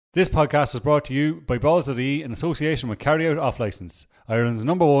This podcast is brought to you by Balls.ie in association with Carry Out Off Licence, Ireland's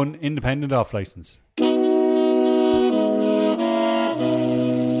 #1 independent off licence.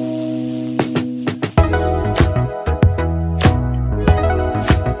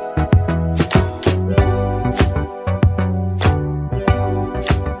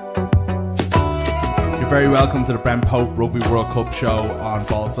 Very welcome to the Brent Pope Rugby World Cup show on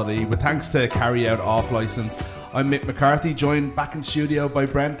Balls.ie. With thanks to Carry Out Off Licence, I'm Mick McCarthy, joined back in studio by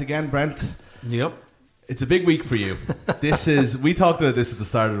Brent again. Brent, yep, it's a big week for you. We talked about this at the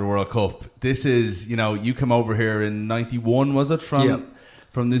start of the World Cup. This is, you come over here in 91, was it, from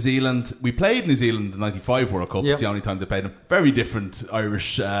New Zealand. We played New Zealand in the 95 World Cup. It's the only time they played a very different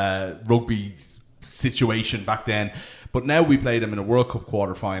Irish rugby situation back then. But now we played them in a World Cup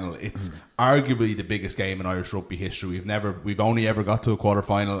quarter-final. It's arguably the biggest game in Irish rugby history. We've only ever got to a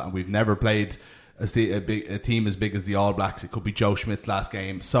quarter-final, and we've never played a team as big as the All Blacks. It could be Joe Schmidt's last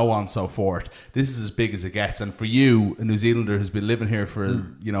game, so on and so forth. This is as big as it gets. And for you, a New Zealander who's been living here for,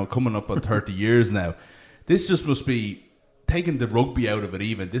 coming up on 30 years now, this just must be, taking the rugby out of it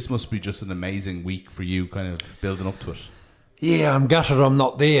even, this must be just an amazing week for you, kind of building up to it. Yeah, I'm gutted I'm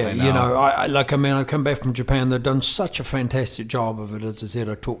not there. I I come back from Japan. They've done such a fantastic job of it. As I said,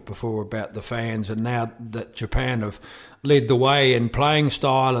 I talked before about the fans, and now that Japan have led the way in playing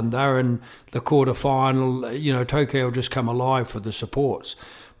style and they're in the quarter-final, Tokyo will just come alive for the supports.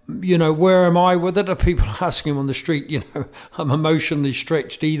 Where am I with it? Are people asking on the street? I'm emotionally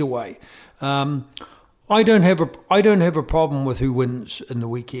stretched either way. I don't have a problem with who wins in the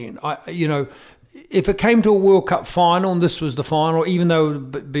weekend. If it came to a World Cup final and this was the final, even though it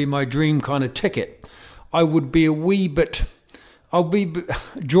would be my dream kind of ticket, I would be I'll be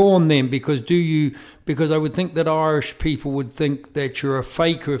drawn then because I would think that Irish people would think that you're a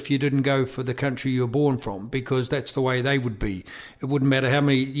faker if you didn't go for the country you were born from, because that's the way they would be. It wouldn't matter how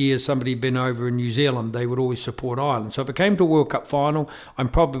many years somebody had been over in New Zealand, they would always support Ireland. So if it came to a World Cup final, I'm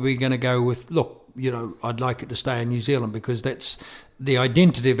probably going to go with, I'd like it to stay in New Zealand because that's the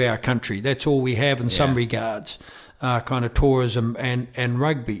identity of our country. That's all we have in some regards, kind of tourism and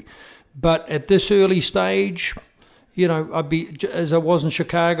rugby. But at this early stage, I'd be, as I was in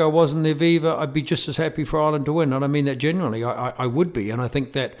Chicago, I was in the Aviva, I'd be just as happy for Ireland to win. And I mean that genuinely, I would be. And I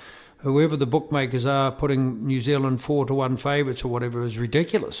think that whoever the bookmakers are putting New Zealand 4-1 favourites or whatever is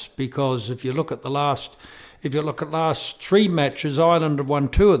ridiculous. Because if you look at last three matches, Ireland have won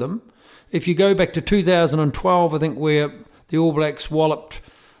two of them. If you go back to 2012, I think where the All Blacks walloped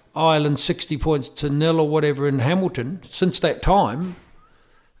Ireland 60 points to nil or whatever in Hamilton, since that time,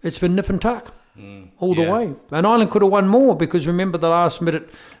 it's been nip and tuck all the way. And Ireland could have won more because remember the last minute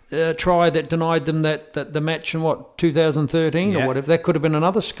try that denied them that the match in 2013 or whatever. That could have been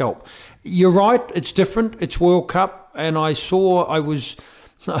another scalp. You're right, it's different. It's World Cup, and I was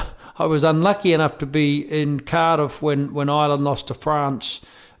unlucky enough to be in Cardiff when Ireland lost to France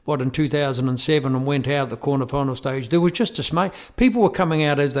in 2007 and went out of the quarter-final stage. There was just dismay. People were coming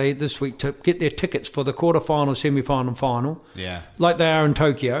out this week to get their tickets for the quarter-final, semi-final and final, like they are in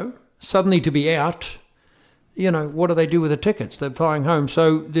Tokyo. Suddenly to be out, what do they do with the tickets? They're flying home.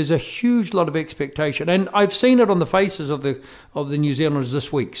 So there's a huge lot of expectation. And I've seen it on the faces of the New Zealanders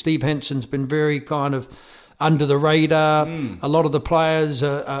this week. Steve Hanson's been very kind of under the radar. A lot of the players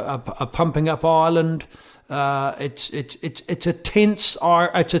are pumping up Ireland. It's a tense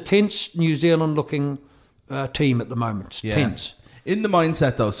New Zealand looking team at the moment. It's tense. In the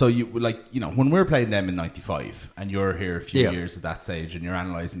mindset though, so when we're playing them in 95 and you're here a few years at that stage and you're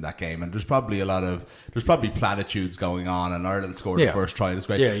analysing that game, and there's probably platitudes going on, and Ireland scored the first try and it's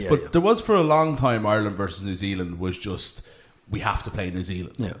great. But there was for a long time Ireland versus New Zealand was just, we have to play New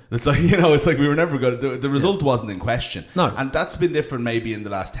Zealand. Yeah. It's like we were never going to do it. The result wasn't in question. No. And that's been different maybe in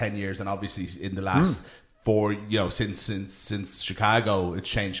the last 10 years, and obviously in the last since Chicago, it's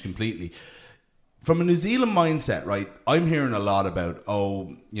changed completely. From a New Zealand mindset, right, I'm hearing a lot about,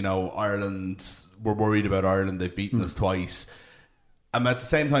 Ireland, we're worried about Ireland, they've beaten us twice. And at the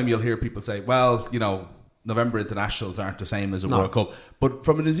same time, you'll hear people say, well, November internationals aren't the same as a World Cup. But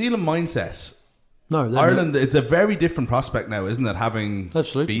from a New Zealand mindset, Ireland, it's a very different prospect now, isn't it, having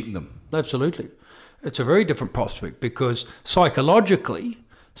beaten them? Absolutely. It's a very different prospect because psychologically,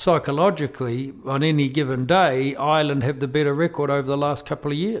 on any given day, Ireland have the better record over the last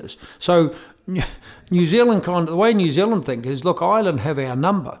couple of years. So New Zealand, the way New Zealand think is, look, Ireland have our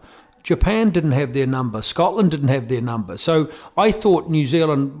number. Japan didn't have their number. Scotland didn't have their number. So I thought New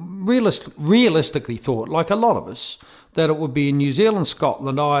Zealand, realistically thought, like a lot of us, that it would be New Zealand,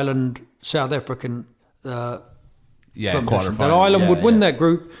 Scotland, Ireland, South African quarter-final. That Ireland would win that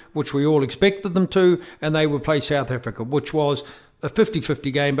group, which we all expected them to, and they would play South Africa, which was a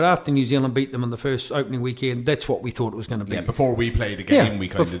 50-50 game, but after New Zealand beat them on the first opening weekend, that's what we thought it was going to be. Yeah, before we played the game, we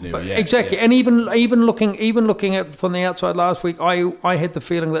kind of knew. Yeah, exactly. Yeah. And even looking at from the outside last week, I had the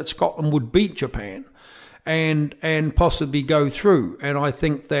feeling that Scotland would beat Japan, and possibly go through. And I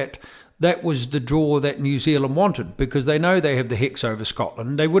think that was the draw that New Zealand wanted, because they know they have the hex over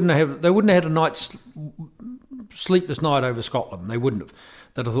Scotland. They wouldn't have had a night's sleepless night over Scotland. They wouldn't have.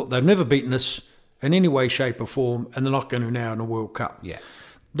 They'd have thought they've never beaten us in any way, shape or form, and they're not going to now in the World Cup. Yeah.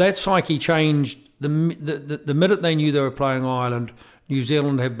 That psyche changed the minute they knew they were playing Ireland. New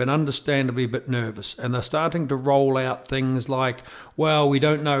Zealand have been understandably a bit nervous, and they're starting to roll out things like, well, we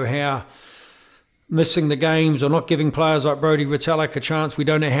don't know how missing the games or not giving players like Brodie Retallick a chance, we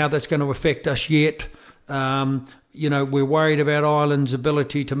don't know how that's going to affect us yet. We're worried about Ireland's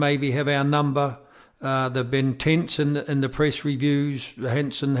ability to maybe have our number. They've been tense in the press reviews.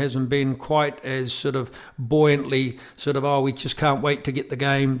 Hansen hasn't been quite as sort of buoyantly we just can't wait to get the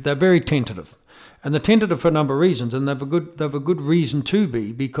game. They're very tentative. And they're tentative for a number of reasons, and they've a good reason to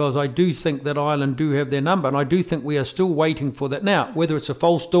be, because I do think that Ireland do have their number, and I do think we are still waiting for that. Now, whether it's a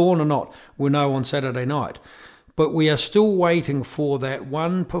false dawn or not, we'll know on Saturday night. But we are still waiting for that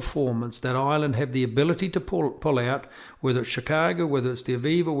one performance that Ireland have the ability to pull out, whether it's Chicago, whether it's the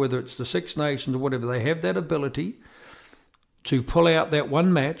Aviva, whether it's the Six Nations or whatever. They have that ability to pull out that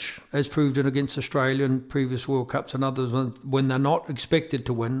one match, as proved against Australia in previous World Cups and others, when they're not expected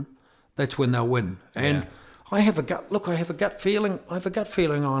to win. That's when they'll win. And I have a gut feeling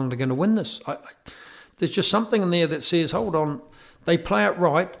Ireland are going to win this. There's just something in there that says, hold on, they play it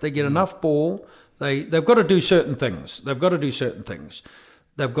right, they get enough ball. They've got to do certain things. They've got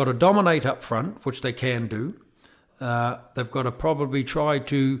to dominate up front, which they can do. They've got to probably try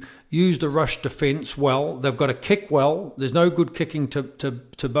to use the rush defence well. They've got to kick well. There's no good kicking to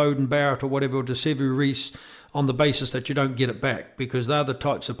Beauden Barrett or whatever, or to Sevu Reece, on the basis that you don't get it back, because they're the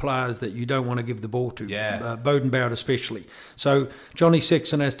types of players that you don't want to give the ball to. Yeah. Beauden Barrett especially. So Johnny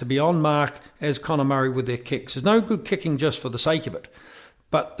Sexton has to be on mark, as Conor Murray with their kicks. There's no good kicking just for the sake of it.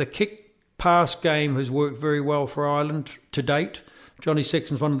 But the kick-pass game has worked very well for Ireland to date. Johnny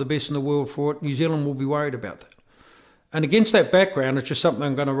Sexton's one of the best in the world for it. New Zealand will be worried about that. And against that background, it's just something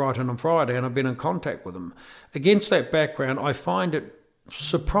I'm going to write on Friday, and I've been in contact with them. Against that background, I find it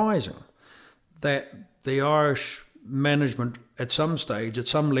surprising that the Irish management at some stage, at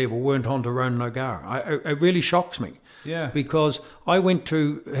some level, weren't on to Ronan O'Gara. It really shocks me. Yeah. Because I went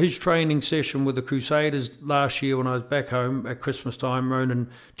to his training session with the Crusaders last year when I was back home at Christmas time. Ronan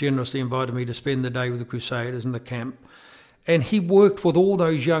generously invited me to spend the day with the Crusaders in the camp. And he worked with all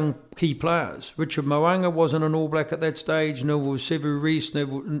those young key players. Richard Mo'unga wasn't an All Black at that stage. Never was Sevu Reece,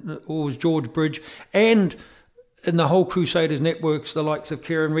 never was George Bridge. And in the whole Crusaders networks, the likes of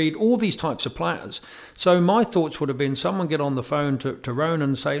Kieran Reid, all these types of players. So my thoughts would have been, someone get on the phone to Ronan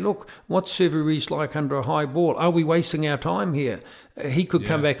and say, look, what's Sevu Reece like under a high ball? Are we wasting our time here? He could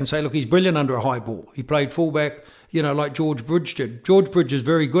come back and say, look, he's brilliant under a high ball. He played fullback, like George Bridge did. George Bridge is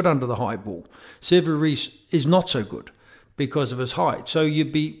very good under the high ball. Sevu Reece is not so good because of his height. So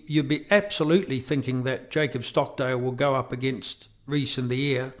you'd be absolutely thinking that Jacob Stockdale will go up against Reece in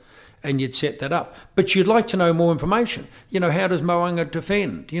the air, and you'd set that up. But you'd like to know more information. How does Mo'unga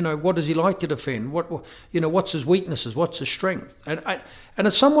defend? What does he like to defend? What's his weaknesses? What's his strength? And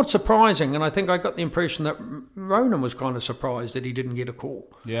it's somewhat surprising, and I think I got the impression that Ronan was kind of surprised that he didn't get a call.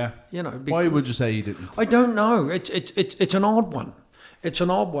 Yeah. Why would you say he didn't? I don't know. It's an odd one. It's an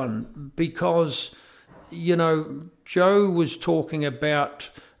odd one because, Joe was talking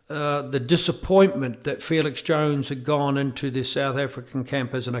about the disappointment that Felix Jones had gone into this South African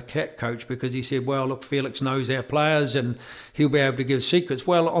camp as an attack coach, because he said, well, look, Felix knows our players and he'll be able to give secrets.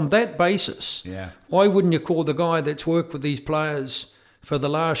 Well, on that basis, why wouldn't you call the guy that's worked with these players for the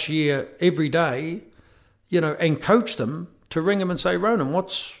last year every day, and coach them, to ring him and say, Ronan,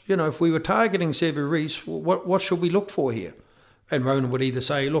 if we were targeting Sevu Reece, what should we look for here? And Ronan would either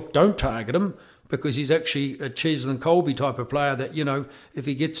say, look, don't target him, because he's actually a Cheslin Colby type of player that, if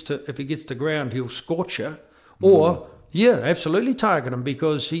he gets to ground, he'll scorch you. Or, absolutely target him,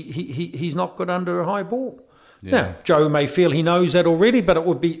 because he's not good under a high ball. Yeah. Now, Joe may feel he knows that already, but it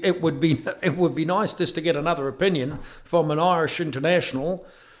would be nice just to get another opinion from an Irish international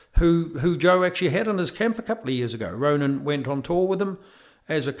who Joe actually had in his camp a couple of years ago. Ronan went on tour with him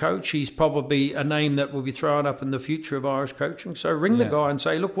as a coach. He's probably a name that will be thrown up in the future of Irish coaching. So ring the guy and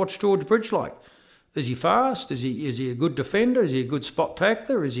say, look, what's George Bridge like? Is he fast? Is he a good defender? Is he a good spot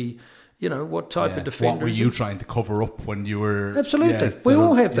tackler? Is he, what type of defender? What were you trying to cover up when you were... Absolutely. We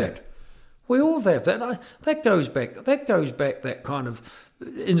all have that. We all have that. That goes back. That kind of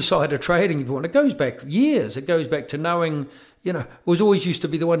insider trading, if you want. It goes back years. It goes back to knowing. It was always used to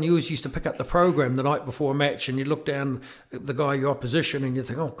be the one you always used to pick up the program the night before a match, and you look down at the guy, your opposition, and you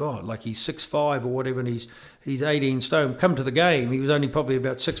think, oh God, like he's 6'5" or whatever, and he's 18 stone. Come to the game, he was only probably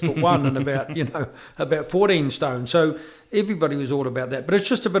about 6'1" and about 14 stone. So everybody was all about that. But it's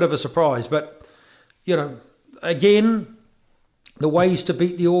just a bit of a surprise. But again, the ways to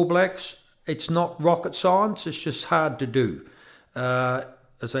beat the All Blacks, it's not rocket science. It's just hard to do.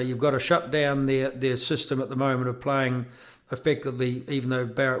 So you've got to shut down their system at the moment of playing effectively, even though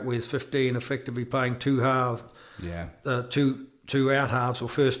Barrett wears 15, effectively playing two halves, two out halves or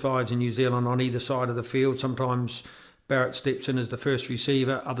first fives in New Zealand on either side of the field. Sometimes Barrett steps in as the first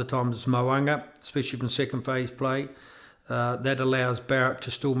receiver, other times it's Mo'unga, especially from second phase play. That allows Barrett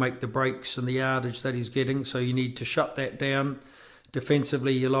to still make the breaks and the yardage that he's getting, so you need to shut that down.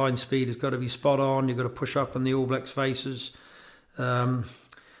 Defensively, your line speed has got to be spot on. You've got to push up in the All Blacks' faces.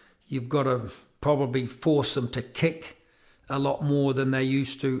 You've got to probably force them to kick a lot more than they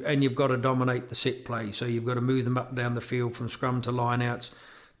used to, and you've got to dominate the set play. So you've got to move them up and down the field from scrum to line-outs,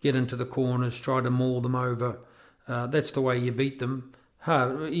 get into the corners, try to maul them over. That's the way you beat them.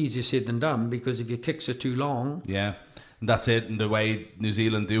 Easier said than done, because if your kicks are too long... Yeah, and that's it. And the way New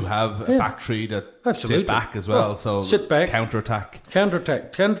Zealand do have a back three that sit back as well. So sit back. Counter-attack.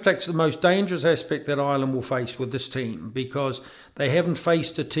 Counter-attack's the most dangerous aspect that Ireland will face with this team, because they haven't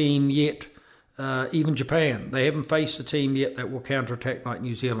faced a team yet... even Japan, they haven't faced a team yet that will counter-attack like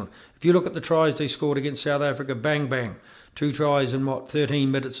New Zealand. If you look at the tries they scored against South Africa, bang, bang. 2 tries in 13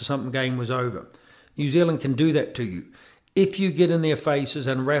 minutes or something, game was over. New Zealand can do that to you. If you get in their faces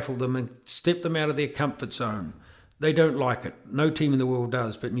and rattle them and step them out of their comfort zone, they don't like it. No team in the world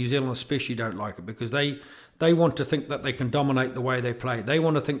does, but New Zealand especially don't like it, because they want to think that they can dominate the way they play. They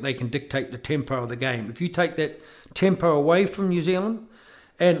want to think they can dictate the tempo of the game. If you take that tempo away from New Zealand...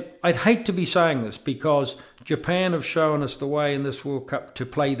 And I'd hate to be saying this, because Japan have shown us the way in this World Cup to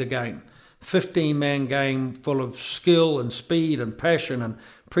play the game. 15-man game full of skill and speed and passion and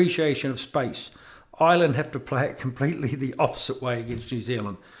appreciation of space. Ireland have to play it completely the opposite way against New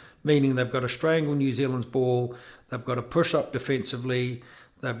Zealand, meaning they've got to strangle New Zealand's ball, they've got to push up defensively,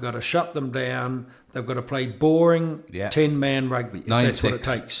 they've got to shut them down, they've got to play boring 10-man rugby. That's what it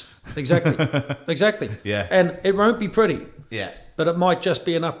takes. Exactly. Yeah. And it won't be pretty. Yeah. But it might just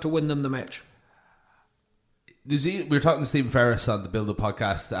be enough to win them the match. We were talking to Stephen Ferris on the Build Up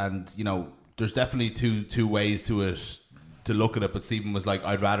podcast, and there's definitely two ways to look at it. But Stephen was like,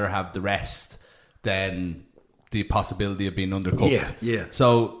 I'd rather have the rest than the possibility of being undercooked. Yeah.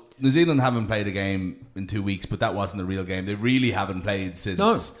 So New Zealand haven't played a game in 2 weeks, but that wasn't a real game. They really haven't played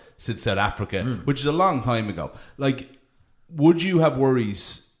since South Africa, which is a long time ago. Like, would you have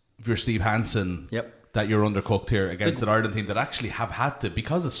worries if you're Steve Hansen? Yep. That you're undercooked here against an Ireland team that actually have had to,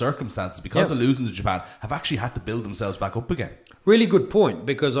 because of circumstances, because of losing to Japan, have actually had to build themselves back up again. Really good point,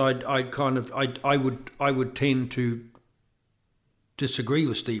 because I would tend to disagree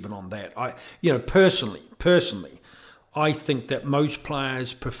with Stephen on that. Personally, I think that most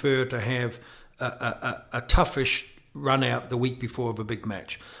players prefer to have a toughish run out the week before of a big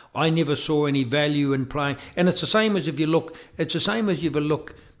match. I never saw any value in playing, and it's the same as if you look.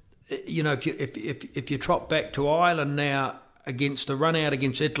 If you trot back to Ireland now against the run out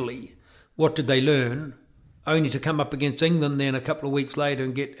against Italy, what did they learn? Only to come up against England then a couple of weeks later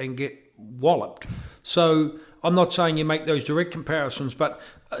and get walloped. So I'm not saying you make those direct comparisons, but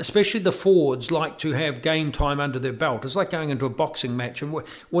especially the forwards like to have game time under their belt. It's like going into a boxing match. And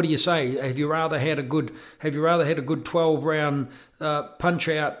what do you say? Have you rather had a good 12-round punch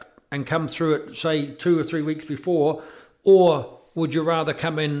out and come through it, say 2 or 3 weeks before, or would you rather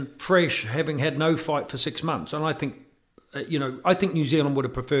come in fresh, having had no fight for 6 months? And I think, I think New Zealand would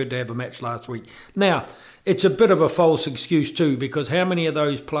have preferred to have a match last week. Now, it's a bit of a false excuse too, because how many of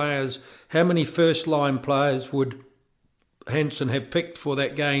those players, how many first-line players would Hansen have picked for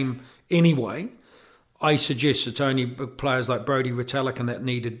that game anyway? I suggest it's only players like Brodie Retallick and that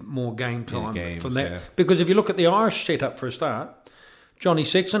needed more game time from that. Yeah. Because if you look at the Irish setup for a start, Johnny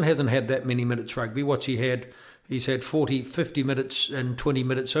Sexton hasn't had that many minutes rugby. What's he had? He's had 50 minutes and 20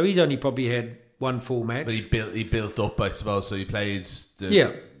 minutes, so he's only probably had one full match. But he built up, I suppose. So he played.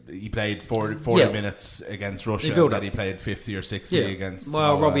 He played 40 minutes against Russia, and then he played 50 or 60 against.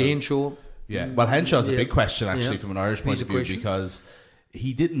 Robbie Henshaw. Yeah, well, Henshaw's a big question actually from an Irish point of view, because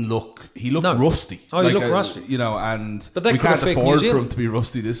he didn't look. He looked No. rusty. Oh, he looked rusty. You know, and But that we could can't affect afford New for him Zealand. to be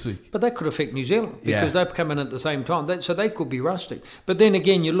rusty this week. But that could affect New Zealand because Yeah. they've come in at the same time, so they could be rusty. But then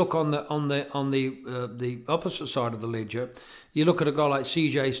again, you look on the opposite side of the ledger. You look at a guy like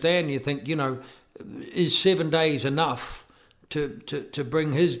CJ Stan, and you think, is 7 days enough to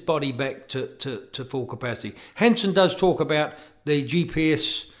bring his body back to full capacity? Hansen does talk about the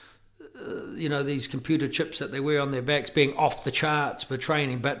GPS. These computer chips that they wear on their backs being off the charts for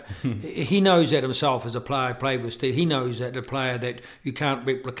training, but he knows that himself as a player, played with Steve. He knows that a player that you can't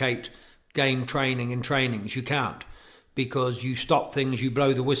replicate game training in trainings. You can't, because you stop things, you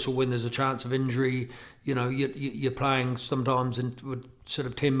blow the whistle when there's a chance of injury. You're playing sometimes with sort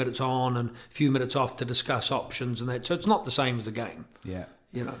of 10 minutes on and a few minutes off to discuss options and that. So it's not the same as a game. Yeah.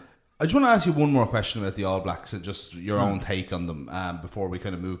 I just want to ask you one more question about the All Blacks and just your own take on them before we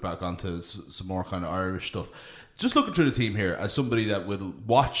kind of move back onto some more kind of Irish stuff. Just looking through the team here as somebody that will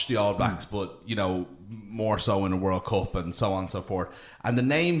watch the All Blacks, but more so in a World Cup and so on and so forth. And the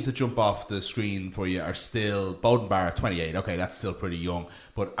names that jump off the screen for you are still Beauden Barrett, 28. Okay, that's still pretty young.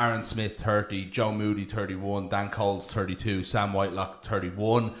 But Aaron Smith, 30. Joe Moody, 31. Dan Coles, 32. Sam Whitelock,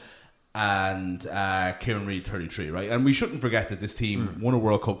 31. And Kieran Reid, 33, right? And we shouldn't forget that this team won a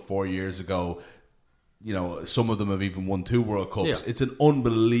World Cup 4 years ago. Some of them have even won 2 World Cups. Yeah. It's an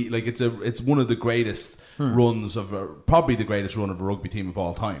unbelievable, it's one of the greatest runs of, probably the greatest run of a rugby team of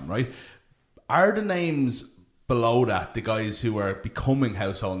all time, right? Are the names below that the guys who are becoming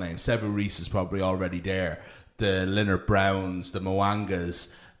household names? Sevu Reece is probably already there. The Leonard Browns, the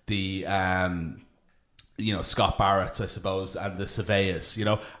Moangas, the Scott Barretts, I suppose, and the Surveyors,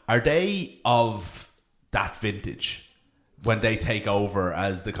 are they of that vintage when they take over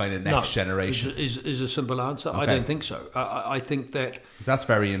as the kind of next generation? Is a simple answer. Okay. I don't think so. I think that... That's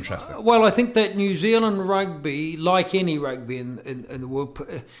very interesting. Well, I think that New Zealand rugby, like any rugby in the world,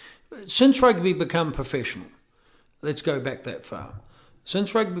 since rugby become professional, let's go back that far.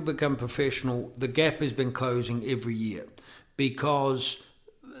 Since rugby become professional, the gap has been closing every year, because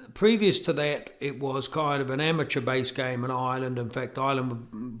previous to that, it was kind of an amateur-based game in Ireland. In fact, Ireland were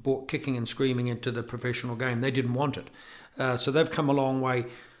brought kicking and screaming into the professional game. They didn't want it. So they've come a long way.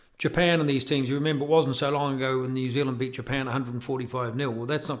 Japan and these teams, you remember, it wasn't so long ago when New Zealand beat Japan 145-0. Well,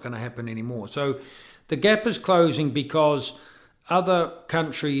 that's not going to happen anymore. So the gap is closing because other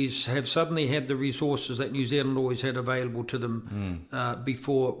countries have suddenly had the resources that New Zealand always had available to them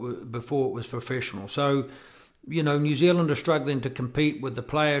before it was professional. So, New Zealand are struggling to compete with the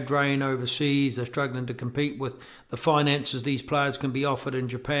player drain overseas. They're struggling to compete with the finances these players can be offered in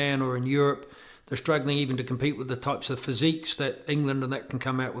Japan or in Europe. They're struggling even to compete with the types of physiques that England and that can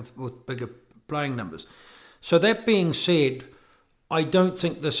come out with bigger playing numbers. So that being said, I don't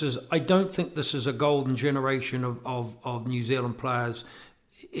think this is a golden generation of New Zealand players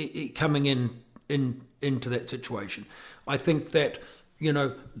coming into that situation. I think that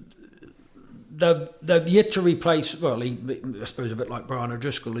they've yet to replace. Well, I suppose a bit like Brian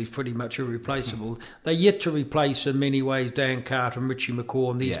O'Driscoll, he's pretty much irreplaceable. They're yet to replace in many ways Dan Carter and Richie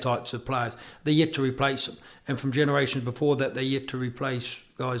McCaw and these types of players. They're yet to replace them, and from generations before that, they're yet to replace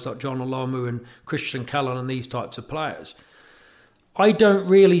guys like John Olomu and Christian Cullen and these types of players. I don't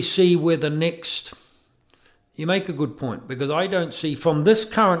really see where the next... You make a good point, because I don't see, from this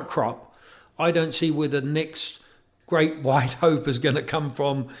current crop, I don't see where the next great white hope is going to come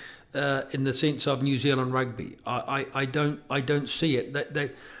from in the sense of New Zealand rugby. I don't see it.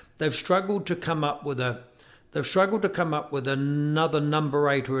 They've struggled to come up with another number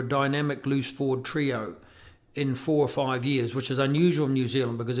 8 or a dynamic loose forward trio in 4 or 5 years, which is unusual in New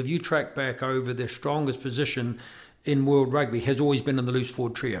Zealand, because if you track back over, their strongest position in world rugby has always been in the loose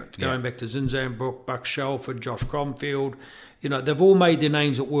forward trio. Going back to Zinzan Brook, Buck Shelford, Josh Cromfield. They've all made their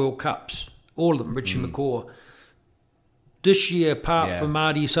names at World Cups. All of them, Richie McCaw. This year, apart from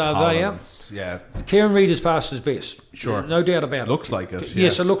Marty Sarvea, Kieran Reid has passed his best. Sure. No doubt about it. Looks like it.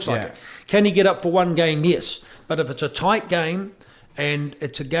 Yes, it looks like it. Can he get up for one game? Yes. But if it's a tight game, and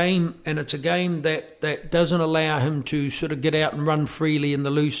it's a game that doesn't allow him to sort of get out and run freely in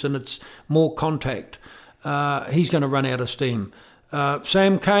the loose, and it's more contact, he's going to run out of steam.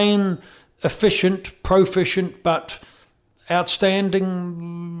 Sam Cane, efficient, proficient, but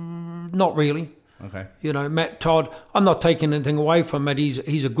outstanding, not really. Okay. Matt Todd, I'm not taking anything away from it.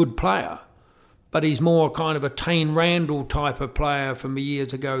 He's a good player, but he's more kind of a Tane Randall type of player from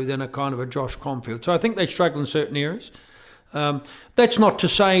years ago than a kind of a Josh Cromfield. So I think they struggle in certain areas. That's not to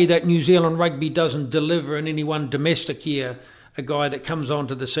say that New Zealand rugby doesn't deliver in any one domestic year a guy that comes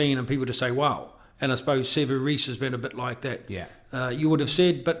onto the scene and people just say, wow. And I suppose Sevu Reece has been a bit like that. Yeah. You would have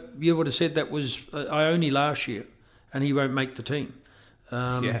said that was Ione last year, and he won't make the team.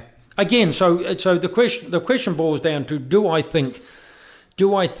 Again, so the question boils down to: Do I think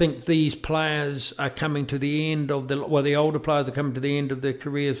these players are coming to the end of the older players are coming to the end of their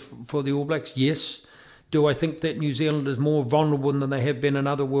careers for the All Blacks? Yes. Do I think that New Zealand is more vulnerable than they have been in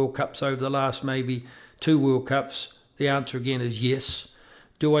other World Cups over the last maybe 2 World Cups? The answer again is yes.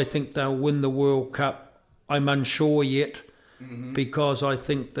 Do I think they'll win the World Cup? I'm unsure yet, because I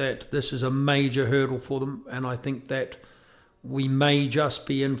think that this is a major hurdle for them, and I think that we may just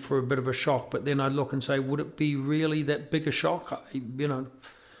be in for a bit of a shock. But then I look and say, would it be really that big a shock?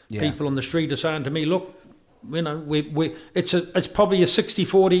 People on the street are saying to me, look, it's probably a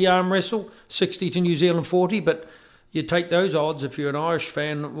 60-40 arm wrestle, 60 to New Zealand 40, but you take those odds if you're an Irish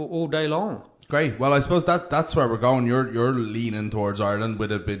fan all day long. Great. Well, I suppose that's where we're going. You're leaning towards Ireland.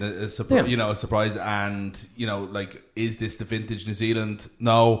 Would have been a surprise, and is this the vintage New Zealand?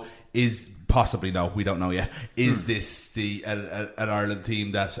 No. Possibly no. We don't know yet. Is this an Ireland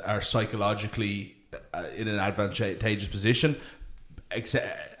team that are psychologically in an advantageous position?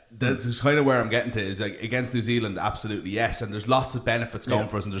 That's kind of where I'm getting to, is like against New Zealand, absolutely yes, and there's lots of benefits going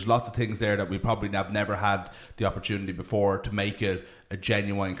for us, and there's lots of things there that we probably have never had the opportunity before to make it a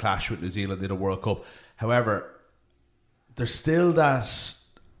genuine clash with New Zealand in a World Cup. However, there's still that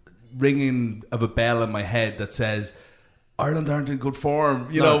ringing of a bell in my head that says Ireland aren't in good form.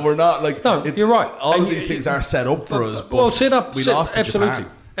 We're not like... No, you're right. All of these things are set up for us, but we lost to Japan.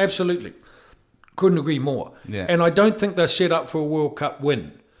 Absolutely. Couldn't agree more. Yeah. And I don't think they're set up for a World Cup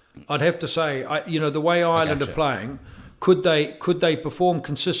win. I'd have to say, the way Ireland are playing, could they perform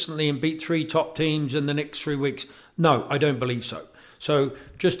consistently and beat 3 top teams in the next 3 weeks? No, I don't believe so. So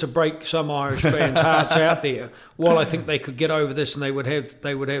just to break some Irish fans' hearts out there, while I think they could get over this and they would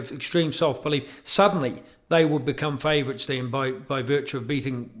have extreme self-belief, suddenly they would become favourites then by virtue of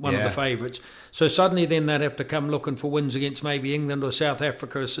beating one of the favourites. So suddenly then they'd have to come looking for wins against maybe England or South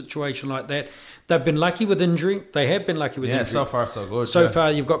Africa, a situation like that. They've been lucky with injury. They have been lucky with injury. Yeah, so far so good. So far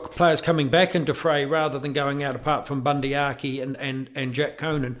you've got players coming back into fray rather than going out, apart from Bundy Aki and Jack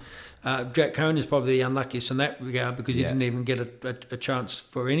Conan. Jack Conan is probably the unluckiest in that regard because he didn't even get a chance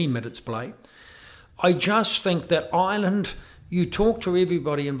for any minutes play. I just think that Ireland... You talk to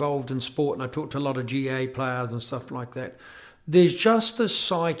everybody involved in sport, and I talk to a lot of GA players and stuff like that. There's just this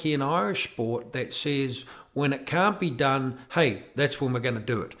psyche in Irish sport that says when it can't be done, hey, that's when we're going to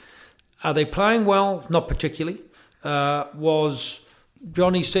do it. Are they playing well? Not particularly. Was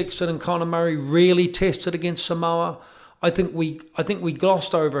Johnny Sexton and Conor Murray really tested against Samoa? I think we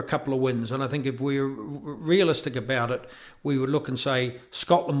glossed over a couple of wins, and I think if we're realistic about it, we would look and say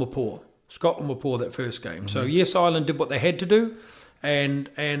Scotland were poor. Scotland were poor that first game. So yes, Ireland did what they had to do, and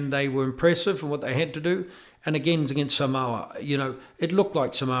they were impressive in what they had to do. And again, against Samoa, it looked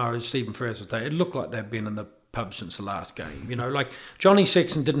like Samoa, as Stephen Ferris would say, it looked like they'd been in the pub since the last game. Like Johnny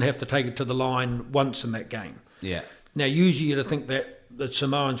Sexton didn't have to take it to the line once in that game. Yeah. Now, usually you'd think that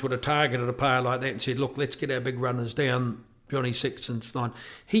Samoans would have targeted a player like that and said, look, let's get our big runners down Johnny Sexton's line.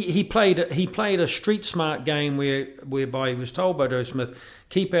 He played a street smart game whereby he was told by Joe Smith,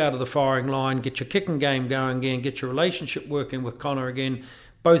 keep out of the firing line, get your kicking game going again, get your relationship working with Connor again.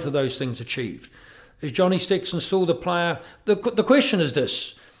 Both of those things achieved. Is Johnny Sexton still the player? The question is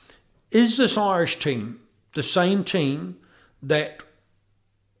this: is this Irish team the same team that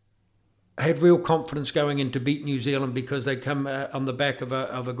had real confidence going in to beat New Zealand because they come on the back of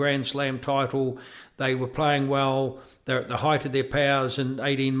a Grand Slam title? They were playing well. They're at the height of their powers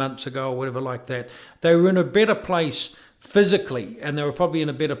 18 months ago or whatever like that. They were in a better place physically, and they were probably in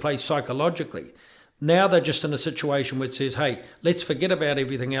a better place psychologically. Now they're just in a situation where it says, hey, let's forget about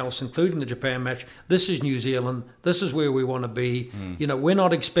everything else, including the Japan match. This is New Zealand. This is where we want to be. We're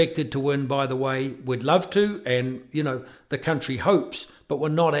not expected to win, by the way. We'd love to, and, the country hopes, but we're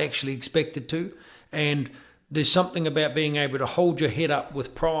not actually expected to. And there's something about being able to hold your head up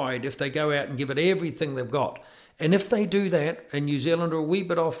with pride if they go out and give it everything they've got. And if they do that, and New Zealand are a wee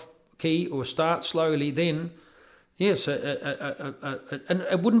bit off key or start slowly, then, yes, and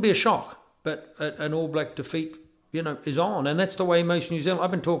it wouldn't be a shock. But an All Black defeat, is on. And that's the way most New Zealand...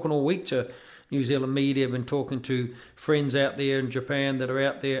 I've been talking all week to New Zealand media, I've been talking to friends out there in Japan that are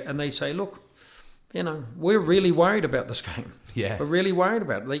out there, and they say, look, we're really worried about this game. Yeah. We're really worried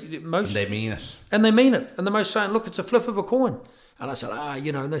about it. And they mean it. And they mean it. And the most saying, look, it's a flip of a coin. And I said,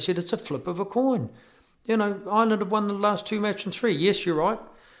 and they said, it's a flip of a coin. Ireland have won the last 2 matches in 3. Yes, you're right.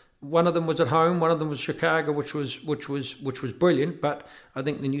 One of them was at home. One of them was Chicago, which was brilliant. But I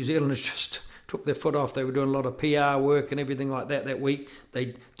think the New Zealanders just took their foot off. They were doing a lot of PR work and everything like that week.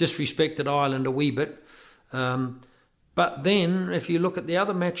 They disrespected Ireland a wee bit. But then, if you look at the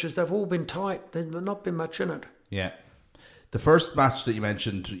other matches, they've all been tight. There's not been much in it. Yeah. the first match that you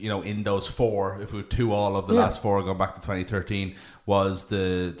mentioned, you know, in those four, if we were 2-2 of the last four going back to 2013, was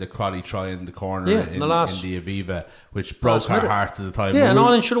the Crotty try in the corner in the Aviva, which broke our hearts at the time. Yeah, and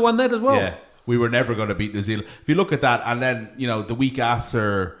Ireland should have won that as well. Yeah, we were never going to beat New Zealand. If you look at that, and then, you know, the week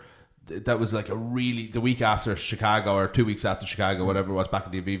after, that was like the week after Chicago, or 2 weeks after Chicago, whatever it was, back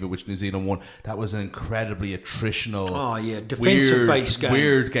at the Aviva, which New Zealand won. That was an incredibly attritional, defensive-based game.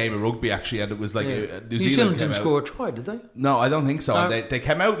 Weird game of rugby, actually, and it was like New Zealand didn't score a try, did they? No, I don't think so. No. And they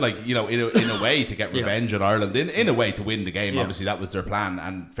came out, like, you know, in a way to get revenge on Ireland, in a way to win the game. Obviously, that was their plan,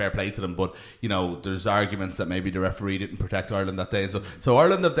 and fair play to them. But, you know, there's arguments that maybe the referee didn't protect Ireland that day, and so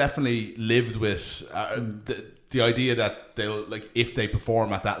Ireland have definitely lived with the idea that they'll, like, if they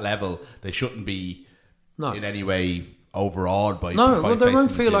perform at that level, they shouldn't be in any way overawed by. No, well, they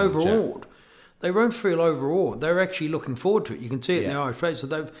won't feel overawed. They won't feel overawed. They're actually looking forward to it. You can see it in the Irish players.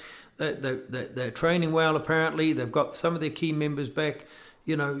 So they're training well. Apparently, they've got some of their key members back.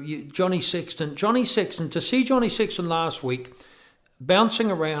 You know, Johnny Sexton. To see Johnny Sexton last week, bouncing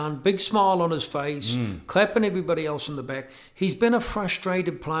around, big smile on his face, clapping everybody else in the back. He's been a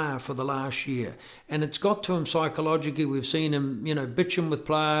frustrated player for the last year, and it's got to him psychologically. We've seen him, you know, bitching with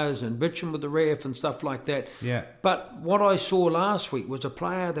players and bitching with the ref and stuff like that. Yeah. But what I saw last week was a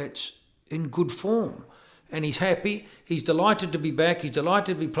player that's in good form, and he's happy. He's delighted to be back. He's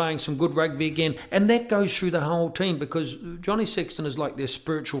delighted to be playing some good rugby again, and that goes through the whole team, because Johnny Sexton is like their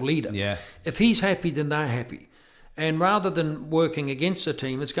spiritual leader. Yeah. If he's happy, then they're happy. And rather than working against the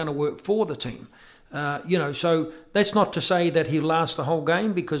team, it's going to work for the team. You know, so that's not to say that he'll last the whole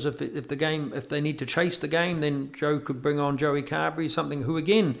game, because if they need to chase the game, then Joe could bring on Joey Carberry, something who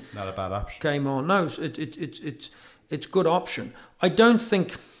again not a bad option came on. No, it's good option. I don't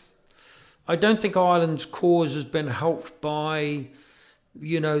think Ireland's cause has been helped by,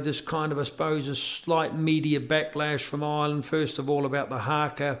 you know, this kind of, I suppose, a slight media backlash from Ireland. First of all, about the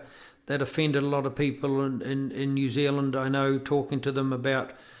haka. That offended a lot of people in New Zealand. I know, talking to them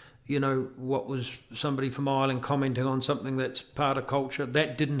about, you know, what was somebody from Ireland commenting on something that's part of culture.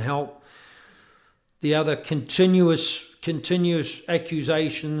 That didn't help. The other continuous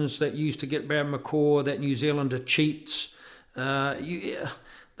accusations that used to get about McCaw, that New Zealand are cheats.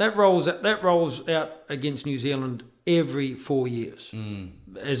 That rolls out against New Zealand every 4 years,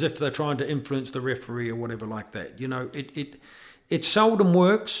 as if they're trying to influence the referee or whatever like that. You know, it seldom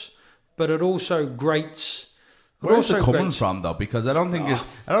works. But it also grates. Where's it coming from, though? Because I don't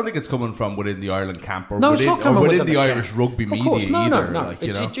think it's coming from within the Ireland camp or within the Irish rugby media either. No. Like,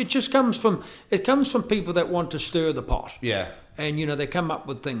 it just comes from people that want to stir the pot. Yeah, and you know, they come up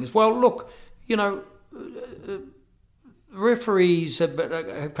with things. Well, look, you know, referees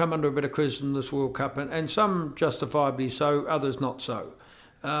have come under a bit of criticism this World Cup, and some justifiably so, others not so.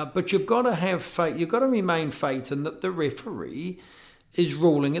 But you've got to have faith. You've got to remain faith in that the referee is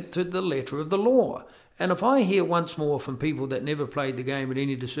ruling it to the letter of the law. And if I hear once more from people that never played the game at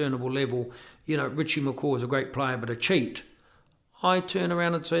any discernible level, you know, Richie McCaw is a great player but a cheat, I turn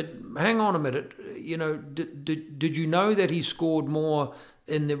around and said, hang on a minute, you know, did you know that he scored more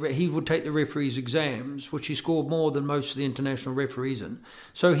he would take the referees' exams, which he scored more than most of the international referees in.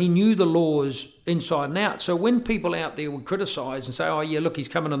 So he knew the laws inside and out. So when people out there would criticise and say, oh yeah, look, he's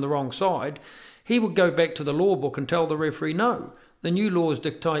coming on the wrong side, he would go back to the law book and tell the referee, no, the new laws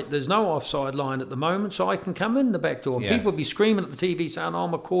dictate there's no offside line at the moment, so I can come in the back door. Yeah. People would be screaming at the TV saying, oh,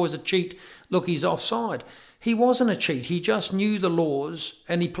 McCaw's a cheat, look, he's offside. He wasn't a cheat, he just knew the laws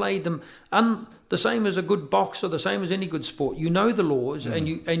and he played them the same as a good boxer, the same as any good sport. You know the laws and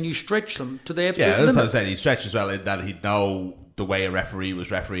you stretch them to the absolute limit. Yeah, that's what I'm saying. He stretched as well in that he'd know the way a referee was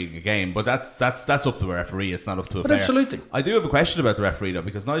refereeing a game, but that's up to a referee. It's not up to a player. Absolutely. I do have a question about the referee though,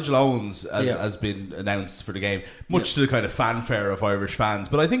 because Nigel Owens has been announced for the game, much to the kind of fanfare of Irish fans.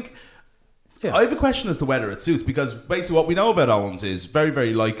 But I think I have a question as to whether it suits, because basically what we know about Owens is very,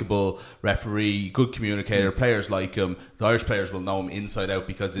 very likeable referee, good communicator. Players like him. The Irish players will know him inside out,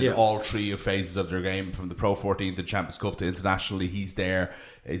 because in all three phases of their game, from the Pro 14 to Champions Cup to internationally, he's there.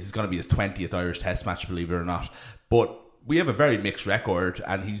 It's going to be his 20th Irish Test match, believe it or not. But we have a very mixed record,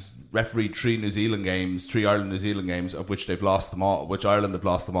 and he's refereed 3 Ireland-New Zealand games, of which they've lost them all, which Ireland have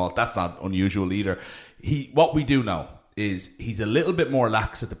lost them all. That's not unusual either. What we do know is he's a little bit more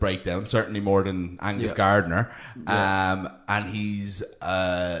lax at the breakdown, certainly more than Angus Gardner, and he's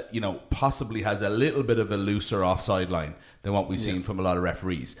possibly has a little bit of a looser offside line than what we've seen from a lot of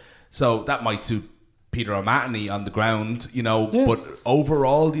referees. So that might suit Peter O'Mahony on the ground, but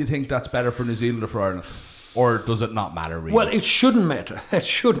overall, do you think that's better for New Zealand or for Ireland? Or does it not matter really? Well, it shouldn't matter. It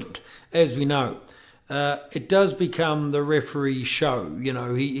shouldn't, as we know. it does become the referee's show. You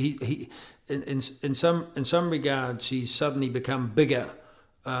know, he in some regards, he's suddenly become bigger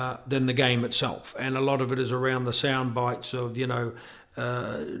than the game itself, and a lot of it is around the sound bites of, you know,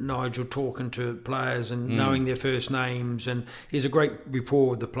 Nigel talking to players and knowing their first names, and he has a great rapport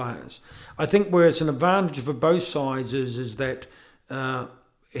with the players. I think where it's an advantage for both sides is that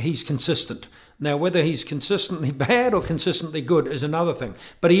he's consistent. Now, whether he's consistently bad or consistently good is another thing,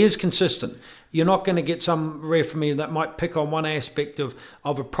 but he is consistent. You're not going to get some referee that might pick on one aspect of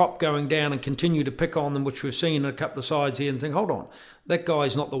a prop going down and continue to pick on them, which we've seen in a couple of sides here, and think, hold on, that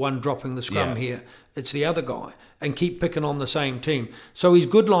guy's not the one dropping the scrum here, it's the other guy, and keep picking on the same team. So he's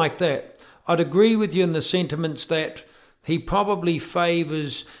good like that. I'd agree with you in the sentiments that he probably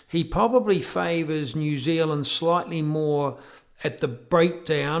favours New Zealand slightly more at the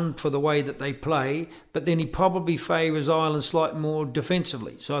breakdown for the way that they play, but then he probably favours Ireland slightly more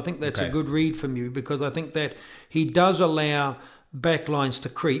defensively. So I think that's a good read from you, because I think that he does allow backlines to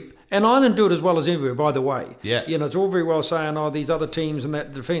creep. And Ireland do it as well as everywhere, by the way. Yeah. You know, it's all very well saying, these other teams and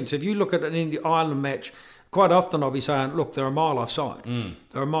that defence. If you look at an India-Ireland match, quite often I'll be saying, look, they're a mile offside.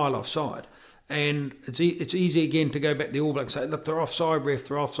 They're a mile offside. And it's easy again to go back to the All Blacks and say, look, they're offside, ref,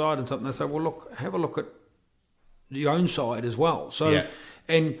 they're offside and something. They say, well, look, have a look at your own side as well. So,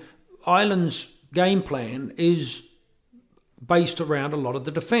 and Ireland's game plan is based around a lot of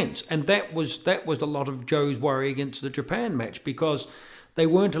the defence, and that was a lot of Joe's worry against the Japan match, because they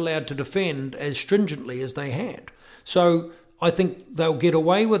weren't allowed to defend as stringently as they had. So I think they'll get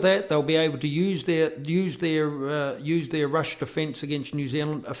away with that. They'll be able to use their rush defence against New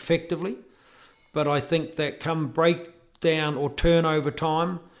Zealand effectively, but I think that come breakdown or turnover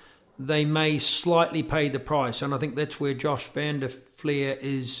time, they may slightly pay the price, and I think that's where Josh van der Flier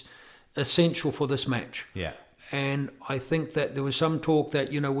is essential for this match. Yeah. And I think that there was some talk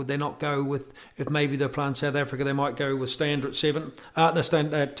that, you know, would they not go with, if maybe they're playing South Africa, they might go with Stander at 7,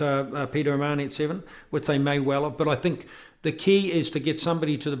 Peter O'Mahony at 7, which they may well have. But I think the key is to get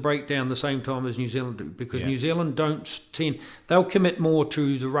somebody to the breakdown the same time as New Zealand do, because New Zealand they'll commit more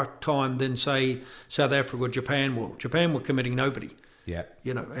to the ruck time than, say, South Africa or Japan will. Japan were committing nobody. Yeah.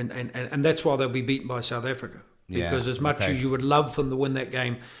 You know, and that's why they'll be beaten by South Africa. Because as much as you would love them to win that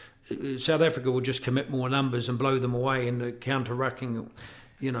game, South Africa will just commit more numbers and blow them away in the counter-rucking,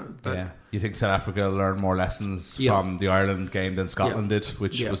 you know. But you think South Africa will learn more lessons from the Ireland game than Scotland did,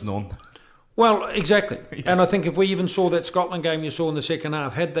 which was none? Well, exactly. And I think if we even saw that Scotland game you saw in the second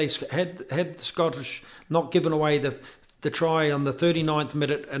half, had the Scottish not given away the try on the 39th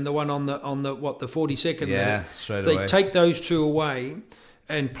minute and the one on the 42nd minute, straight they away. take those two away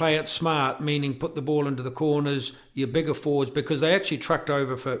and play it smart, meaning put the ball into the corners, your bigger forwards, because they actually trucked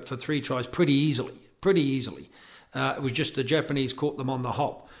over for 3 tries pretty easily. It was just the Japanese caught them on the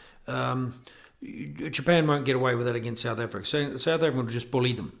hop. Japan won't get away with that against South Africa. So South Africa will just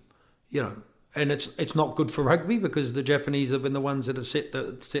bully them, you know. And it's not good for rugby, because the Japanese have been the ones that have set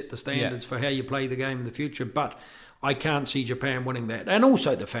the standards for how you play the game in the future. But I can't see Japan winning that. And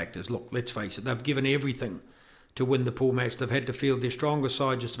also the fact is, look, let's face it, they've given everything to win the pool match. They've had to field their strongest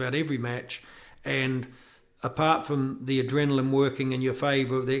side just about every match. And apart from the adrenaline working in your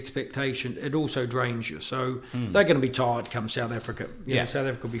favour of the expectation, it also drains you. So they're going to be tired come South Africa. South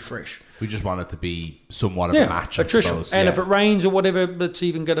Africa will be fresh. We just want it to be somewhat of a match, I suppose. And if it rains or whatever, that's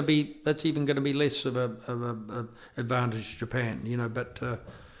even going to be less of a advantage to Japan, you know. But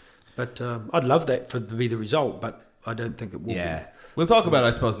I'd love that to be the result, but I don't think it will be. We'll talk about,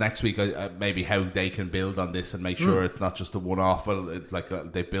 I suppose, next week maybe how they can build on this and make sure it's not just a one-off. Well,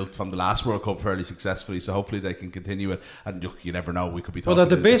 they built from the last World Cup fairly successfully, so hopefully they can continue it. And look, you never know, we could be talking. Well,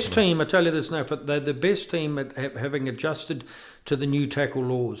 they're the best team. I tell you this now, they're the best team at having adjusted to the new tackle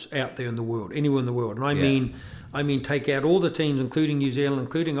laws out there in the world, anywhere in the world. And I mean, take out all the teams, including New Zealand,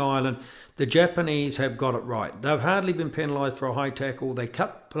 including Ireland. The Japanese have got it right. They've hardly been penalised for a high tackle. They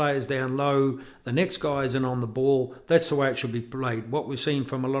cut players down low. The next guy is in on the ball. That's the way it should be played. What we've seen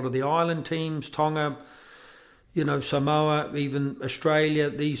from a lot of the island teams, Tonga, you know, Samoa, even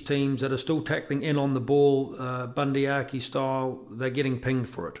Australia, these teams that are still tackling in on the ball, Bundy Aki style, they're getting pinged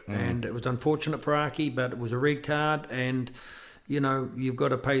for it. And it was unfortunate for Aki, but it was a red card, and you know, you've got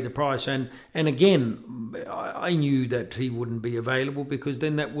to pay the price. And again, I knew that he wouldn't be available, because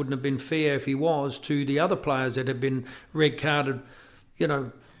then that wouldn't have been fair if he was to the other players that have been red carded, you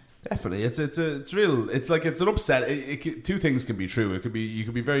know. Definitely, it's real. It's like it's an upset. Two things can be true. It could be you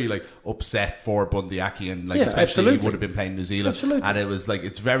could be very like upset for Bundy Aki, and like especially he would have been playing New Zealand, and it was like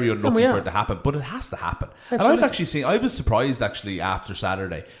it's very unlucky for it to happen, but it has to happen. And I've actually seen. I was surprised actually after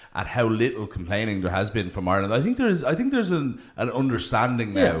Saturday at how little complaining there has been from Ireland. I think there's an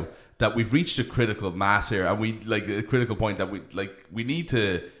understanding now that we've reached a critical mass here, and we like a critical point that we need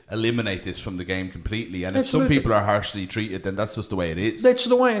to eliminate this from the game completely. And Absolutely. if some people are harshly treated, then that's just the way it is. That's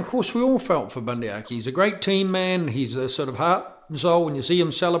the way, and of course we all felt for Bundyaki. He's a great team man. He's a sort of heart and soul when you see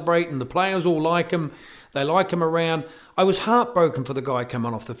him celebrate, and the players all like him. They like him around. I was heartbroken for the guy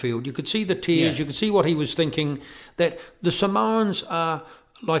coming off the field. You could see the tears. Yeah. You could see what he was thinking, that the Samoans are,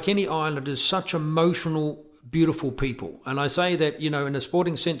 like any islanders, such emotional, beautiful people. And I say that, in a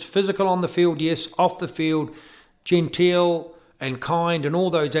sporting sense, physical on the field, yes, off the field, genteel and kind and all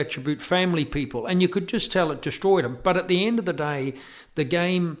those attributes, family people. And you could just tell it destroyed them. But at the end of the day, the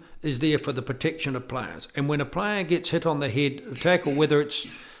game is there for the protection of players. And when a player gets hit on the head, a tackle, whether it's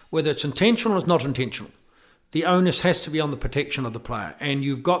intentional or it's not intentional, the onus has to be on the protection of the player. And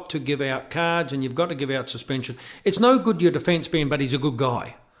you've got to give out cards and you've got to give out suspension. It's no good your defence being, but he's a good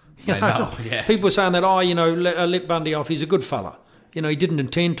guy. I know, yeah. People are saying that, let Bundy off, he's a good fella. He didn't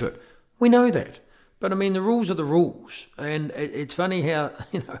intend to it. We know that. But, I mean, the rules are the rules. And it's funny how,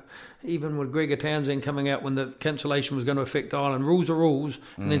 even with Gregor Townsend coming out when the cancellation was going to affect Ireland, rules are rules,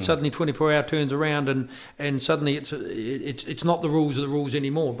 and then suddenly 24 hour turns around and suddenly it's not the rules of the rules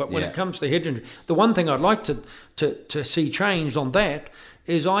anymore. But when it comes to head injury, the one thing I'd like to see changed on that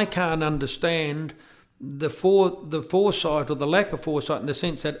is I can't understand the foresight or the lack of foresight in the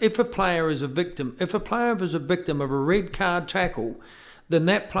sense that if a player is a victim of a red card tackle, then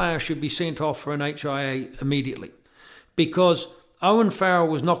that player should be sent off for an HIA immediately. Because Owen Farrell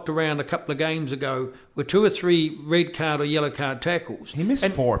was knocked around a couple of games ago with 2 or 3 red card or yellow card tackles. He missed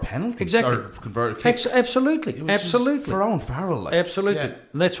 4 penalties. Exactly. Or converted kicks. Absolutely. For Owen Farrell. Absolutely. Yeah.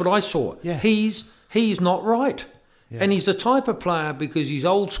 And that's what I saw. Yeah. He's not right. Yeah. And he's the type of player, because he's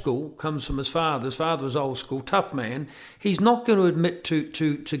old school, comes from his father. His father was old school, tough man. He's not going to admit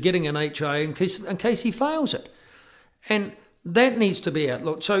to getting an HIA in case he fails it. And that needs to be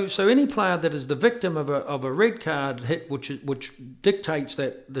outlooked. So any player that is the victim of a red card hit, which dictates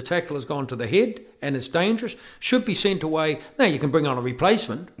that the tackle has gone to the head and it's dangerous, should be sent away. Now you can bring on a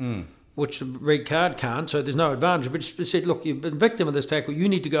replacement, which the red card can't. So there's no advantage. But it said, look, you've been victim of this tackle. You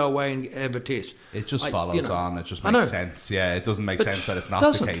need to go away and have a test. It just follows on. It just makes sense. Yeah, it doesn't make sense that it's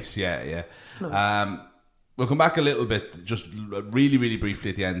not the case. Yeah. No. We'll come back a little bit, just really, really briefly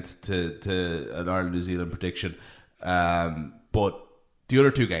at the end to an Ireland-New Zealand prediction. But the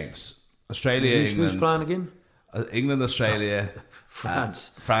other 2 games, Australia, England. Who's playing again? England, Australia,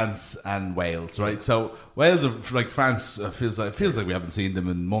 France and Wales. Right, so Wales are like France. Feels like we haven't seen them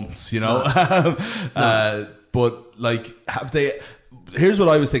in months. No. But like, have they? Here's what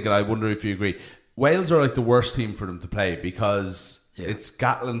I was thinking. I wonder if you agree. Wales are like the worst team for them to play because. Yeah. It's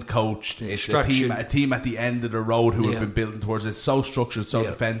Gatland coached. It's a team at the end of the road who have been building towards it. So structured, so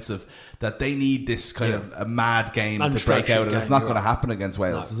defensive that they need this kind of a mad game to break out, and it's not going to happen against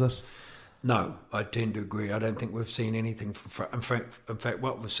Wales, is it? No, I tend to agree. I don't think we've seen anything from. In fact,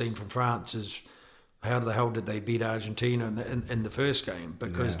 what we've seen from France is how the hell did they beat Argentina in the first game?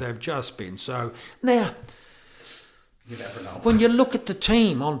 Because they've just been so. Now, you never know. When you look at the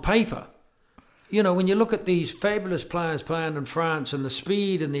team on paper. When you look at these fabulous players playing in France and the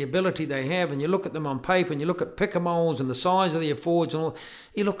speed and the ability they have, and you look at them on paper and you look at Picamoles and the size of their forwards and all,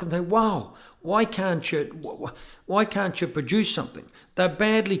 you look and think, wow, why can't you produce something? They're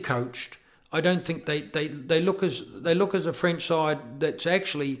badly coached. I don't think they look as a French side that's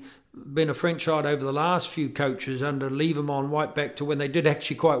actually been a French side over the last few coaches under Lieberman, right back to when they did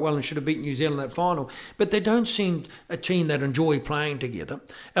actually quite well and should have beaten New Zealand in that final. But they don't seem a team that enjoy playing together.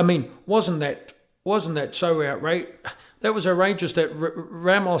 I mean, wasn't that so outrageous? That was outrageous that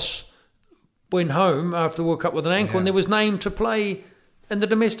Ramos went home after the World Cup with an ankle and there was named to play in the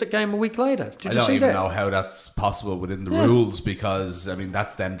domestic game a week later. Did you see that? I don't even know how that's possible within the rules because, I mean,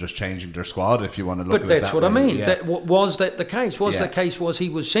 that's them just changing their squad if you want to look at it that way. But that's what I mean. Yeah. Was that the case? The case was he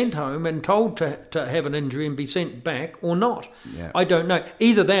was sent home and told to have an injury and be sent back or not? Yeah. I don't know.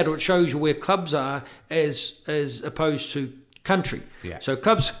 Either that or it shows you where clubs are as opposed to country. Yeah. So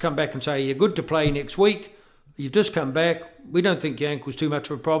clubs come back and say, you're good to play next week. You've just come back. We don't think your ankle's too much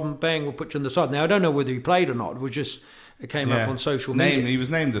of a problem. Bang, we'll put you on the side. Now, I don't know whether he played or not. It was just... It came up on social media. He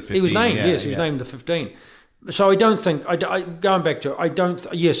was named the 15. He was named, yes. He was named the 15. So I don't think... going back to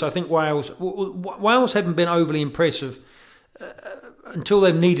it, I think Wales haven't been overly impressive until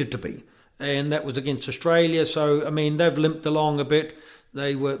they've needed to be. And that was against Australia. So, I mean, they've limped along a bit.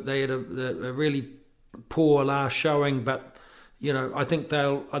 They had a really poor last showing, but, I think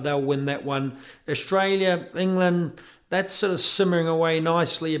they'll win that one. Australia, England... That's sort of simmering away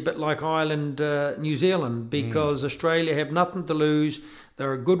nicely, a bit like Ireland, New Zealand, because Australia have nothing to lose.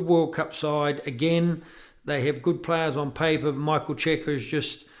 They're a good World Cup side. Again, they have good players on paper. Michael Cheika is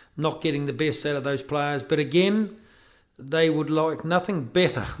just not getting the best out of those players. But again, they would like nothing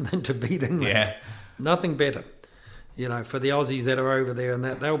better than to beat England. Yeah. Nothing better. You know, for the Aussies that are over there and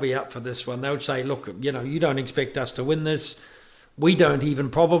that, they'll be up for this one. They'll say, look, you know, you don't expect us to win this. We don't even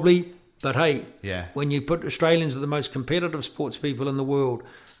probably. But hey, when you put Australians are the most competitive sports people in the world,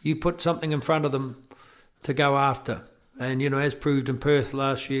 you put something in front of them to go after. And, you know, as proved in Perth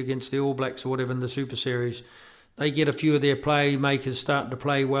last year against the All Blacks or whatever in the Super Series, they get a few of their playmakers starting to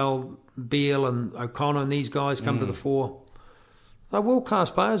play well. Beale and O'Connor and these guys come to the fore. They're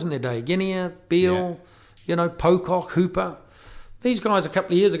world-class players in their day. Guinea, Beale, you know, Pocock, Hooper. These guys a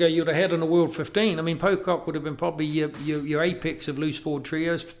couple of years ago you'd have had in the World 15. I mean, Pocock would have been probably your apex of loose forward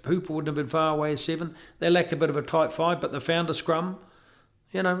trios. Hooper wouldn't have been far away as 7. They lack a bit of a tight 5, but they found a scrum.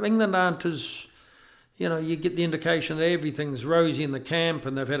 You know, England aren't as... You know, you get the indication that everything's rosy in the camp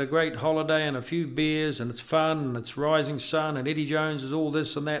and they've had a great holiday and a few beers and it's fun and it's rising sun and Eddie Jones is all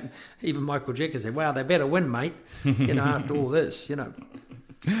this and that. Even Michael Jecker said, wow, they better win, mate, you know, after all this, you know.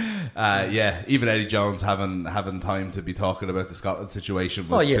 Even Eddie Jones having time to be talking about the Scotland situation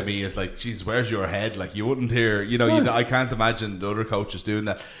was to me is like, geez, where's your head? Like, you wouldn't hear, you know, I can't imagine the other coaches doing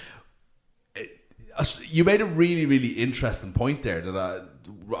that. You made a really, really interesting point there that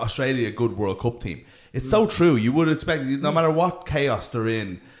Australia a good World Cup team. It's so true. You would expect, no matter what chaos they're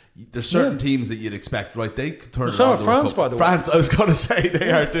in, there's certain teams that you'd expect, right? They could turn so around. So are France, by the way. France, I was going to say,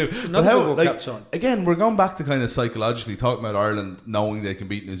 they are too. But how, like, again, we're going back to kind of psychologically talking about Ireland knowing they can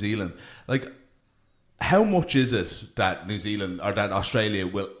beat New Zealand. Like, how much is it that New Zealand or that Australia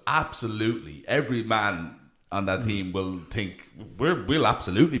will absolutely, every man on that team will think we'll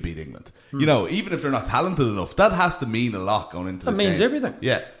absolutely beat England? You know, even if they're not talented enough, that has to mean a lot going into this game. It means everything.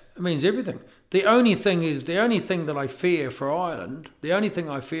 Yeah. It means everything. The only thing that I fear for Ireland,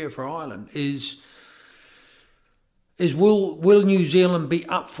 is will New Zealand be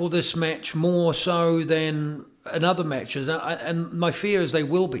up for this match more so than in other matches? And my fear is they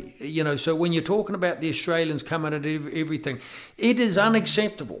will be. You know, so when you're talking about the Australians coming at everything, it is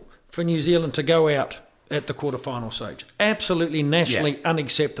unacceptable for New Zealand to go out at the quarterfinal stage. Absolutely nationally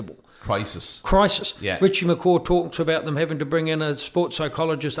unacceptable. Crisis. Yeah. Richie McCaw talks about them having to bring in a sports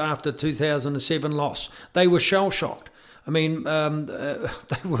psychologist after 2007 loss. They were shell-shocked. I mean, they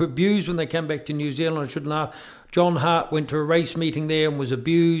were abused when they came back to New Zealand. I shouldn't laugh. John Hart went to a race meeting there and was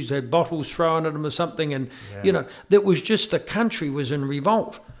abused, had bottles thrown at him or something. And, you know, that was just the country was in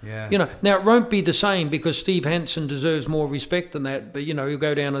revolt. Yeah. You know, now it won't be the same because Steve Hansen deserves more respect than that. But, you know, he'll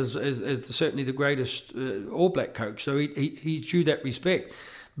go down as certainly the greatest All Black coach. So he's due that respect.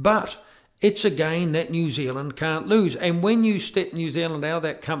 But it's a game that New Zealand can't lose. And when you step New Zealand out of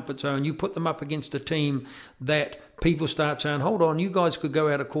that comfort zone, you put them up against a team that people start saying, hold on, you guys could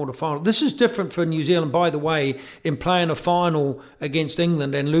go out a quarter-final. This is different for New Zealand, by the way, in playing a final against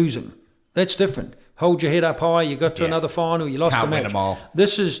England and losing. That's different. Hold your head up high, you got to another final, you lost Can't the match. Win them all.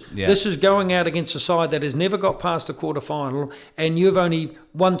 This is going out against a side that has never got past the quarter-final and you've only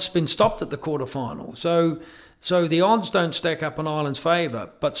once been stopped at the quarter-final. So the odds don't stack up in Ireland's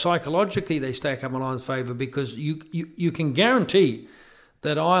favour, but psychologically they stack up in Ireland's favour because you can guarantee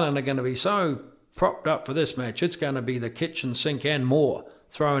that Ireland are going to be so propped up for this match. It's going to be the kitchen sink and more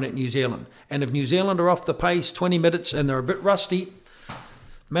thrown at New Zealand. And if New Zealand are off the pace 20 minutes and they're a bit rusty,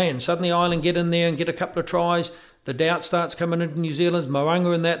 man, suddenly Ireland get in there and get a couple of tries. The doubt starts coming into New Zealand.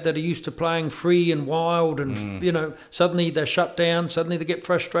 Mo'unga and that are used to playing free and wild and, you know, suddenly they're shut down. Suddenly they get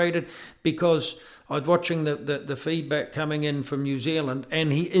frustrated because I was watching the feedback coming in from New Zealand,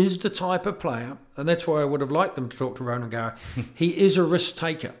 and he is the type of player, and that's why I would have liked them to talk to Ronan O'Gara. He is a risk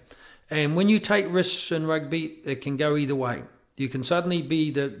taker. And when you take risks in rugby, it can go either way. You can suddenly be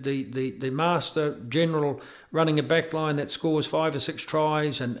the master general running a back line that scores 5 or 6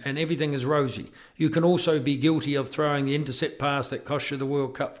 tries and everything is rosy. You can also be guilty of throwing the intercept pass that cost you the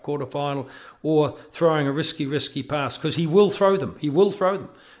World Cup quarterfinal or throwing a risky pass because he will throw them. He will throw them.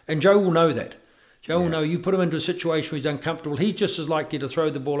 And Joe will know that. Joe will know you put him into a situation where he's uncomfortable. He's just as likely to throw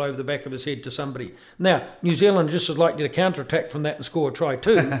the ball over the back of his head to somebody. Now, New Zealand are just as likely to counter-attack from that and score a try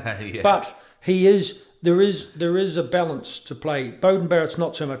too. But there is a balance to play. Beauden Barrett's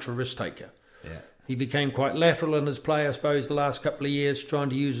not so much a risk taker. Yeah. He became quite lateral in his play, I suppose, the last couple of years,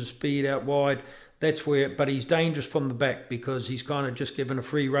 trying to use his speed out wide. That's where, but he's dangerous from the back because he's kind of just given a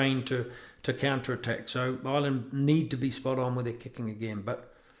free rein to counter-attack. So Ireland need to be spot on with their kicking again. But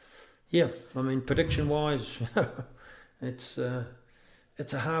yeah, I mean, prediction-wise, it's a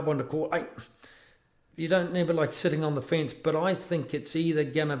hard one to call. You don't never like sitting on the fence, but I think it's either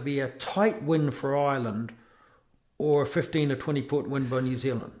going to be a tight win for Ireland or a 15 or 20 point win by New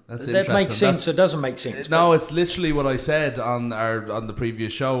Zealand. That's that makes interesting. sense. It doesn't make sense. No, it's literally what I said on the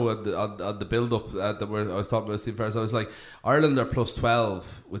previous show on the build up that I was talking about Steve Ferris. I was like, Ireland are plus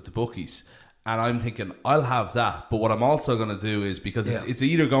 12 with the bookies. And I'm thinking, I'll have that. But what I'm also going to do is, because it's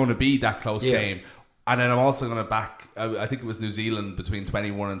either going to be that close game, and then I'm also going to back, I think it was New Zealand between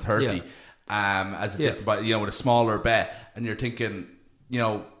 21 and 30, as a different, with a smaller bet. And you're thinking,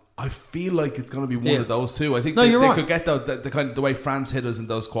 I feel like it's going to be one of those two. I think they could get the kind of the way France hit us in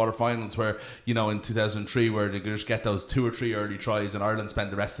those quarterfinals, where in 2003, where they could just get those 2 or 3 early tries, and Ireland spent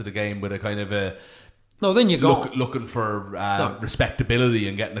the rest of the game with a kind of a then you go looking for respectability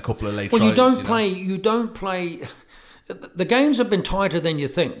and getting a couple of late tries. Well, you don't play. The games have been tighter than you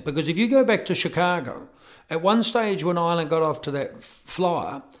think, because if you go back to Chicago, at one stage when Ireland got off to that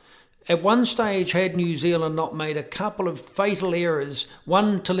flyer, at one stage had New Zealand not made a couple of fatal errors,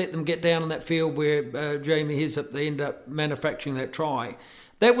 one to let them get down in that field where Jamie Hessop, they end up manufacturing that try.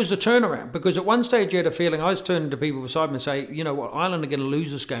 That was the turnaround, because at one stage you had a feeling, I was turning to people beside me and say, you know what, Ireland are going to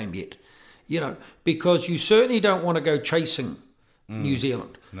lose this game yet. Because you certainly don't want to go chasing New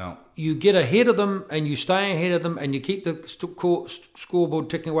Zealand. No. You get ahead of them and you stay ahead of them and you keep the scoreboard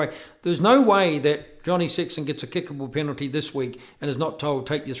ticking away. There's no way that Johnny Sexton gets a kickable penalty this week and is not told,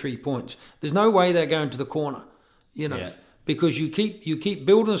 take your 3 points. There's no way they're going to the corner, because you keep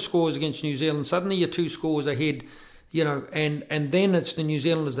building the scores against New Zealand. Suddenly you're 2 scores ahead, and then it's the New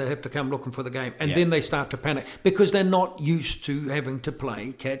Zealanders that have to come looking for the game. And then they start to panic because they're not used to having to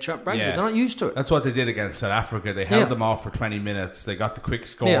play catch-up rugby. They're not used to it. That's what they did against South Africa. They held them off for 20 minutes. They got the quick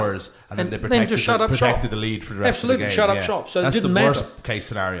scores, and then they protected the lead for the rest of the game. Absolutely, shut up shop. So that's it didn't the matter. worst case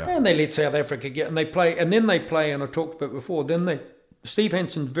scenario. And they let South Africa get, and they play, and I talked about before, Steve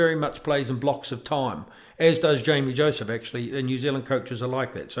Hansen very much plays in blocks of time, as does Jamie Joseph, actually, and New Zealand coaches are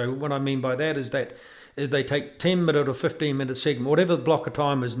like that. So what I mean by that is they take 10-minute or 15-minute segment, whatever the block of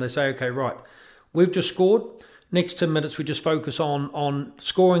time is, and they say, okay, right, we've just scored. Next 10 minutes, we just focus on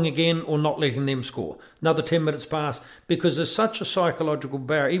scoring again or not letting them score. Another 10 minutes pass, because there's such a psychological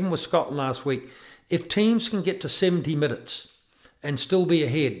barrier. Even with Scotland last week, if teams can get to 70 minutes and still be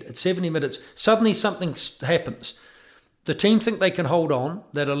ahead at 70 minutes, suddenly something happens. The team think they can hold on,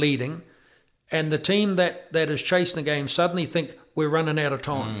 that are leading, and the team that is chasing the game suddenly think we're running out of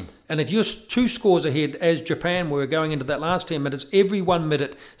time. And if you're 2 scores ahead, as Japan were going into that last 10 minutes, every 1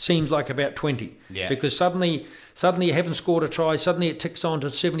 minute seems like about 20. Yeah. Because suddenly you haven't scored a try, suddenly it ticks on to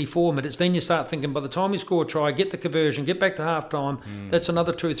 74 minutes, then you start thinking by the time you score a try, get the conversion, get back to half-time, that's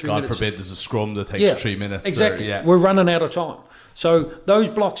another 2 or 3 minutes. God forbid there's a scrum that takes 3 minutes. Exactly. We're running out of time. So those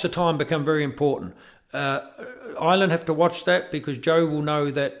blocks of time become very important. Ireland have to watch that, because Joe will know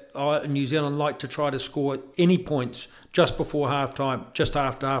that New Zealand like to try to score any points just before half-time, just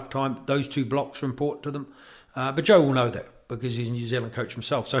after half-time. Those 2 blocks are important to them. But Joe will know that, because he's a New Zealand coach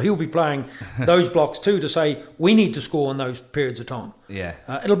himself. So he'll be playing those blocks too, to say, we need to score in those periods of time. Yeah.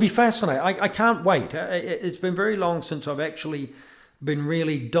 It'll be fascinating. I can't wait. It's been very long since I've actually been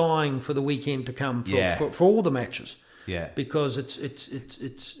really dying for the weekend to come for all the matches. Yeah, because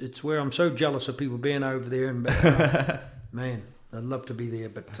it's where I'm so jealous of people being over there, and man, I'd love to be there.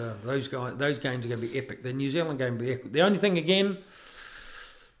 But those games are going to be epic. The New Zealand game will be epic. The only thing, again,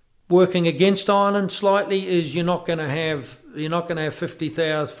 working against Ireland slightly, is you're not going to have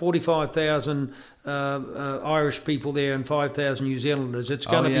 50,000, 45,000 Irish people there and 5,000 New Zealanders. It's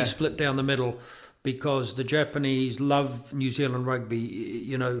going to be split down the middle, because the Japanese love New Zealand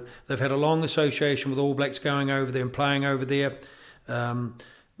rugby. They've had a long association with All Blacks going over there and playing over there.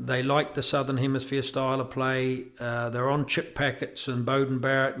 They like the Southern Hemisphere style of play. They're on chip packets and Bowden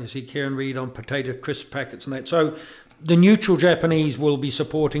Barrett, and you see Kieran Reid on potato crisp packets and that. So the neutral Japanese will be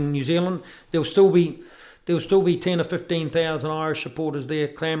supporting New Zealand. There'll still be 10 or 15,000 Irish supporters there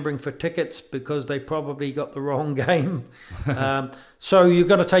clambering for tickets, because they probably got the wrong game. So you've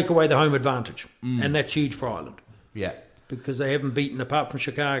got to take away the home advantage, and that's huge for Ireland. Yeah. Because they haven't beaten, apart from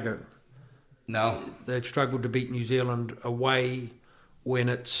Chicago. No. They've struggled to beat New Zealand away when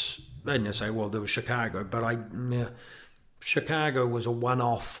it's... And you say, well, there was Chicago, but Chicago was a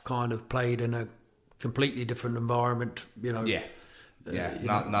one-off, kind of played in a completely different environment, Yeah.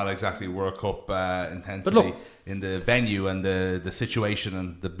 Not exactly World Cup intensity in the venue and the situation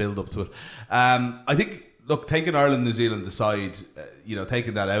and the build up to it. I think, taking Ireland, New Zealand aside,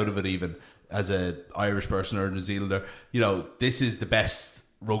 taking that out of it, even as a Irish person or a New Zealander, this is the best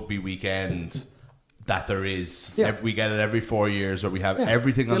rugby weekend that there is. Yeah. We get it every 4 years, where we have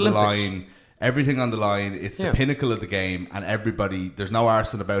everything on the line. everything on the line. It's Yeah. the pinnacle of the game, and everybody. There's no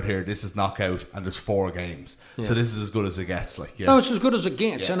arson about here. This is knockout, and there's 4 games, so this is as good as it gets. Like, yeah. No, it's as good as it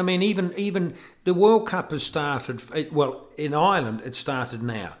gets. Yeah. And I mean, even the World Cup has started. Well, in Ireland, it started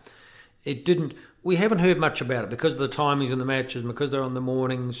now. It didn't. We haven't heard much about it because of the timings of the matches, and because they're on the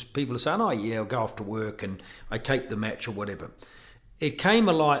mornings. People are saying, "Oh yeah, I'll go off to work and I take the match or whatever." It came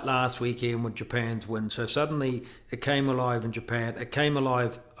alive last weekend with Japan's win. So suddenly it came alive in Japan. It came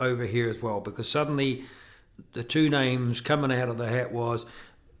alive over here as well because suddenly the 2 names coming out of the hat was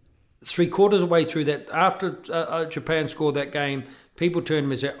 3/4 of the way through that. After Japan scored that game, people turned to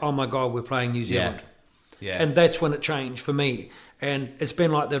me and said, "Oh my God, we're playing New Zealand." Yeah. And that's when it changed for me. And it's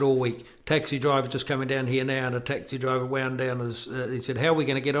been like that all week. Taxi driver just coming down here now, and a taxi driver wound down. He said, "How are we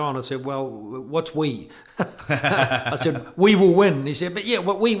going to get on?" I said, "Well, what's we?" I said, "We will win." He said, "But yeah,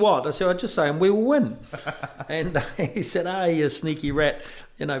 what we what?" I said, "I'm just saying we will win." And he said, you sneaky rat,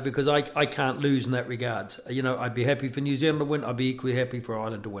 because I can't lose in that regard. I'd be happy for New Zealand to win. I'd be equally happy for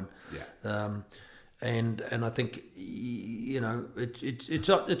Ireland to win. Yeah. And I think it's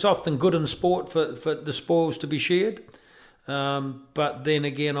often good in sport for the spoils to be shared. But then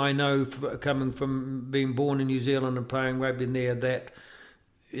again, I know coming from being born in New Zealand and playing rugby in there that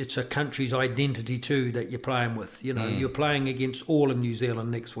it's a country's identity too that you're playing with. You're playing against all of New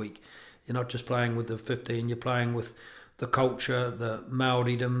Zealand next week. You're not just playing with the 15. You're playing with the culture, the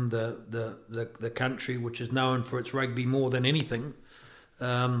Maoridom, the country which is known for its rugby more than anything.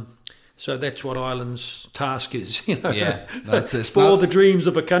 So that's what Ireland's task is, Yeah, it's for the dreams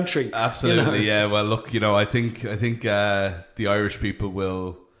of a country. Absolutely, yeah. Well, look, I think the Irish people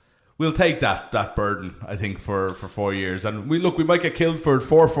will take that burden. I think for 4 years, and we might get killed for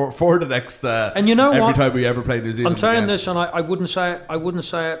the next. And every time we ever play New Zealand. I'm saying again. this, and I wouldn't say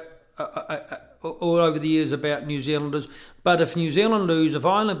it. All over the years about New Zealanders, but if New Zealand lose, if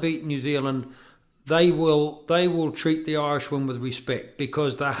Ireland beat New Zealand, they will treat the Irishman with respect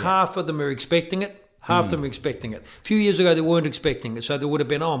because half of them are expecting it. Half of them are expecting it. A few years ago, they weren't expecting it, so there would have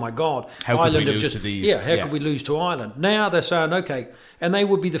been, oh my God, how Ireland could we lose to these? Yeah, how could we lose to Ireland? Now they're saying, okay, and they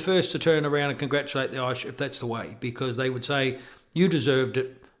would be the first to turn around and congratulate the Irish if that's the way, because they would say, you deserved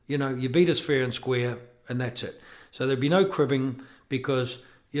it. You beat us fair and square, and that's it. So there'd be no cribbing because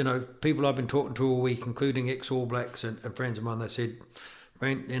people I've been talking to all week, including ex-All Blacks and friends of mine, they said,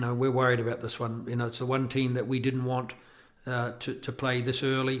 Brent, we're worried about this one. It's the one team that we didn't want to play this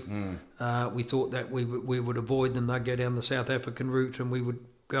early. We thought that we would avoid them. They'd go down the South African route and we would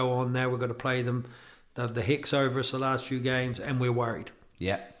go on. Now we've got to play them. They have the hex over us the last few games, and we're worried.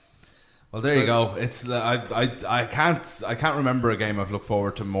 Yeah. Well, there you go. It's I can't remember a game I've looked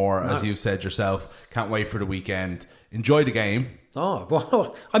forward to more, as you said yourself. Can't wait for the weekend. Enjoy the game. Oh,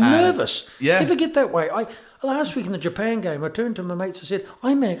 well, I'm nervous. Yeah. Do you ever get that way? Last week in the Japan game, I turned to my mates and said,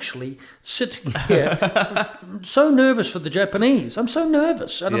 I'm actually sitting here so nervous for the Japanese. I'm so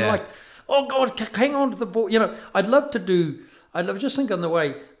nervous. And I'm like, oh, God, hang on to the ball. I'd love just think on the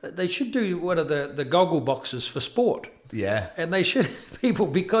way, they should do one of the goggle boxes for sport. Yeah. And they should, people,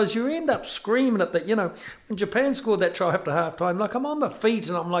 because you end up screaming at that, when Japan scored that try after half time, like I'm on my feet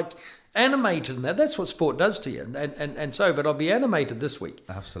and I'm like animated and that's what sport does to you. And so, but I'll be animated this week.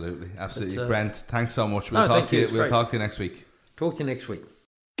 Absolutely. Brent, thanks so much. We'll talk to you next week. Talk to you next week.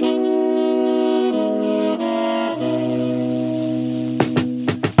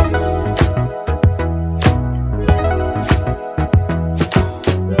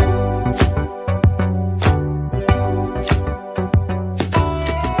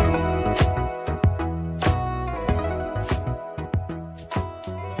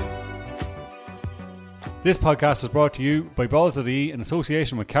 This podcast is brought to you by Balls.ie in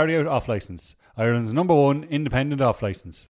association with Carry Out Off Licence, Ireland's #1 independent off licence.